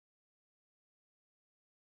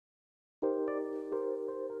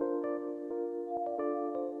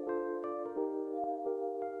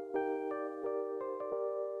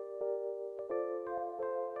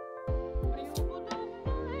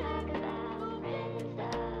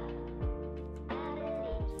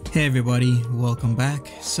Hey everybody, welcome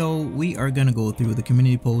back. So we are gonna go through the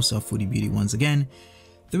community post of Foodie Beauty once again.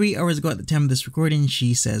 3 hours ago at the time of this recording,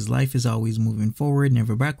 she says life is always moving forward,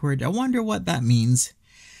 never backward. I wonder what that means.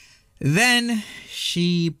 Then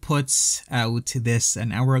she puts out this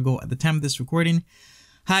an hour ago at the time of this recording.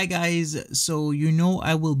 Hi guys, so you know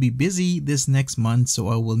I will be busy this next month, so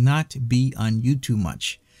I will not be on YouTube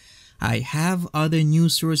much. I have other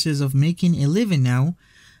news sources of making a living now,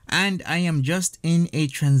 and I am just in a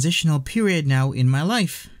transitional period now in my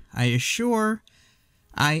life. I assure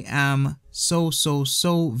I am so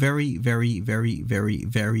very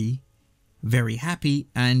happy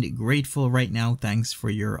and grateful right now. Thanks for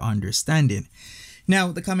your understanding.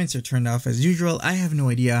 Now the comments are turned off as usual. I have no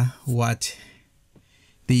idea what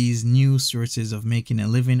these news sources of making a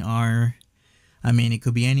living are. I mean, it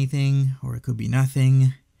could be anything or it could be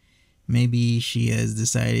nothing. Maybe she has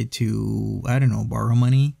decided to, I don't know, borrow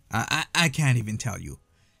money. I can't even tell you.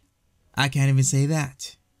 I can't even say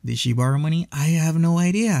that. Did she borrow money? I have no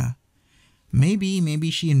idea.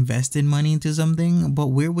 Maybe she invested money into something, but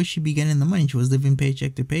where would she be getting the money? She was living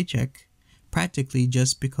paycheck to paycheck, practically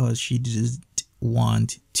just because she didn't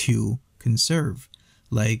want to conserve.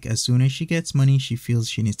 Like, as soon as she gets money, she feels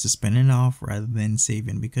she needs to spend it off rather than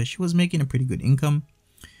saving, because she was making a pretty good income.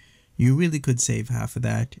 You really could save half of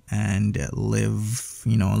that and live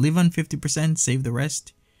on 50%, save the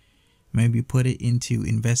rest. Maybe put it into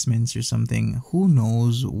investments or something. Who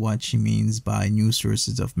knows what she means by new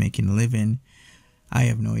sources of making a living? I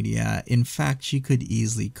have no idea. In fact, she could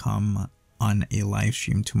easily come on a live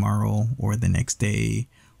stream tomorrow or the next day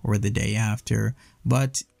or the day after.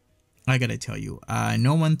 But I gotta tell you,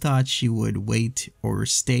 no one thought she would wait or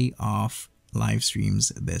stay off live streams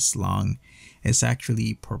this long. It's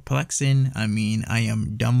actually perplexing. I mean, I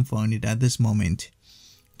am dumbfounded at this moment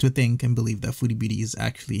to think and believe that Foodie Beauty is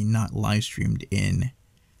actually not live streamed in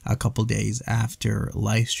a couple days after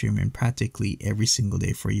live streaming practically every single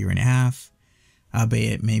day for a year and a half.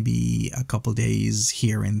 Albeit maybe a couple days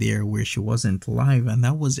here and there where she wasn't live, and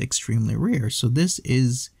that was extremely rare. So this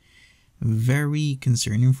is very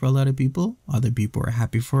concerning for a lot of people. Other people are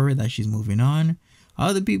happy for her that she's moving on.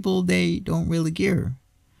 Other people, they don't really care.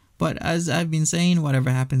 But as I've been saying, whatever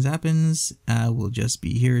happens, happens. I will just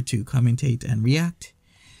be here to commentate and react.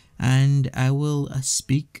 And I will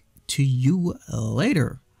speak to you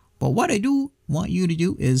later. But what I do want you to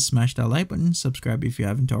do is smash that like button, subscribe if you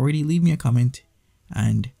haven't already, leave me a comment,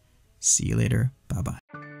 and see you later.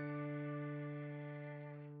 Bye-bye.